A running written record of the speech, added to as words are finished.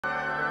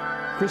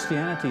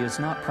Christianity is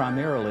not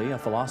primarily a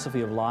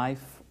philosophy of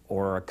life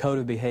or a code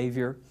of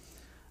behavior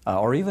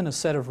or even a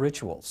set of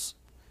rituals.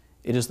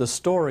 It is the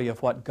story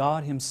of what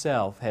God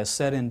Himself has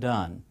said and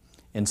done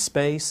in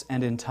space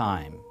and in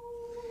time,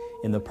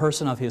 in the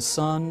person of His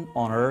Son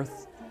on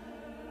earth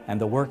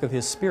and the work of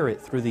His Spirit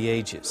through the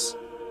ages.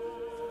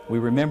 We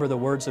remember the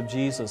words of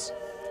Jesus,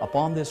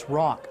 "Upon this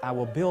rock I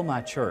will build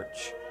my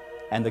church,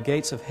 and the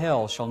gates of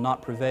hell shall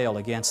not prevail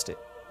against it."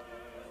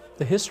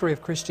 The history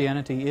of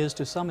Christianity is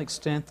to some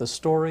extent the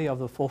story of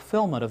the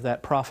fulfillment of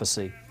that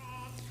prophecy.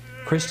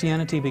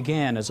 Christianity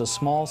began as a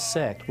small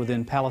sect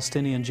within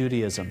Palestinian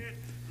Judaism,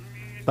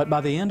 but by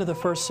the end of the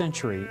first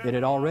century it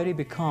had already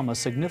become a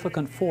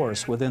significant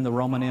force within the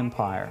Roman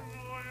Empire.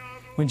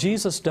 When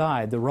Jesus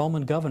died, the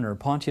Roman governor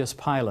Pontius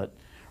Pilate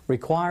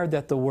required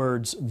that the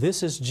words,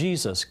 "This is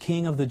Jesus,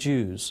 King of the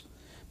Jews,"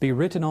 be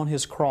written on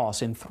His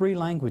cross in 3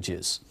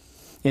 languages,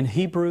 in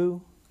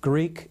Hebrew,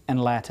 Greek,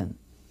 and Latin.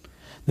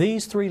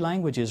 These 3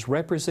 languages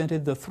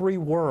represented the 3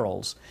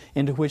 worlds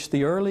into which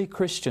the early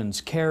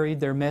Christians carried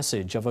their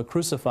message of a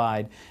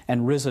crucified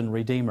and risen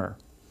Redeemer.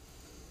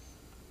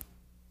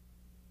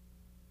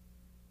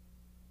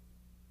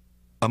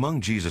 Among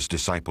Jesus'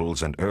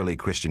 disciples and early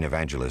Christian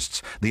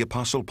evangelists, the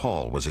Apostle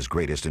Paul was his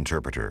greatest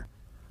interpreter.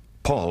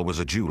 Paul was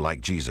a Jew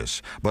like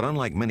Jesus, but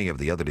unlike many of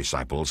the other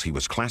disciples, he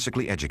was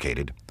classically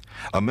educated,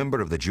 a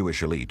member of the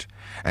Jewish elite,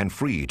 and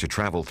free to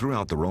travel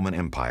throughout the Roman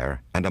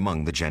Empire and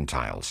among the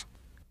Gentiles.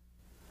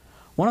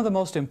 One of the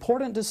most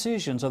important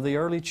decisions of the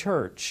early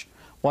church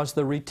was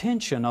the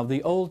retention of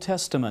the Old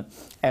Testament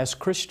as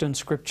Christian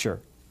Scripture.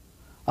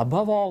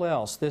 Above all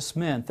else, this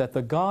meant that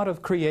the God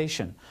of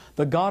creation,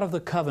 the God of the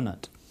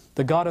covenant,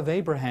 the God of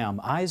Abraham,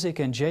 Isaac,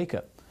 and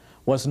Jacob,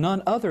 was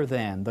none other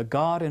than the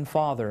God and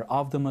Father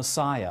of the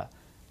Messiah,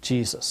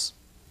 Jesus.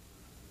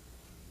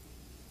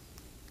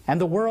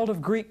 And the world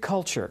of Greek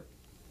culture,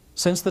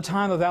 since the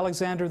time of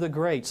Alexander the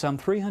Great, some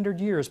 300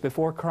 years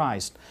before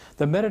Christ,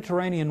 the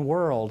Mediterranean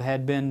world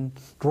had been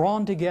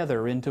drawn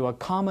together into a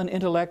common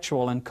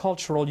intellectual and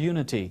cultural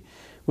unity,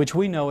 which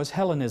we know as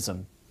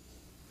Hellenism.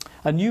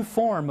 A new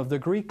form of the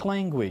Greek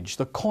language,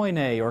 the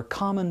koine or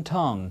common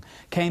tongue,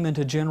 came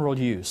into general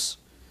use.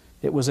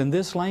 It was in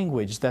this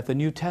language that the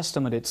New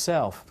Testament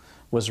itself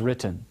was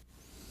written.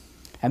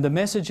 And the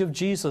message of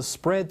Jesus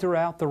spread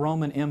throughout the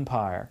Roman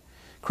Empire.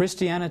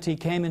 Christianity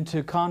came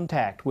into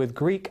contact with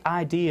Greek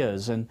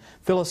ideas and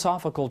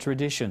philosophical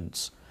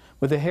traditions,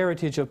 with the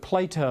heritage of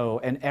Plato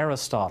and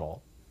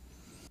Aristotle.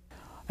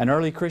 An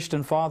early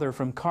Christian father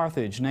from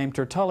Carthage named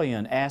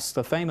Tertullian asked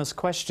the famous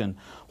question,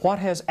 "What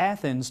has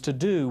Athens to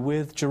do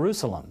with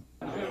Jerusalem?"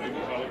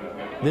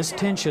 This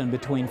tension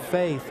between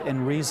faith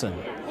and reason,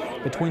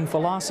 between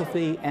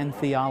philosophy and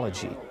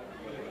theology,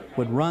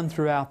 would run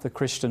throughout the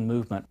Christian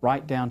movement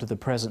right down to the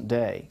present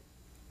day.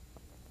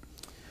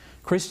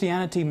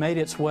 Christianity made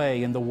its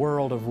way in the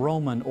world of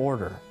Roman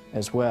order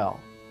as well.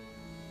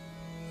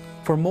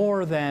 For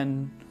more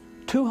than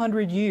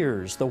 200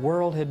 years, the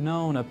world had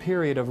known a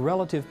period of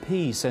relative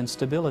peace and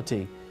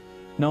stability,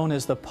 known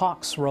as the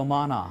Pax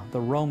Romana,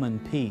 the Roman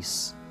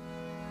peace.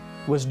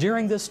 It was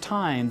during this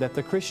time that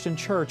the Christian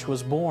church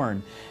was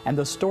born and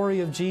the story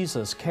of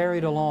Jesus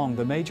carried along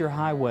the major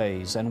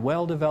highways and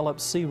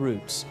well-developed sea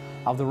routes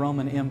of the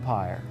Roman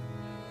Empire.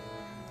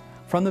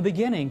 From the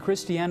beginning,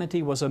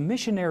 Christianity was a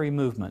missionary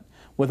movement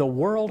with a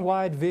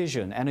worldwide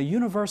vision and a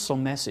universal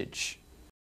message.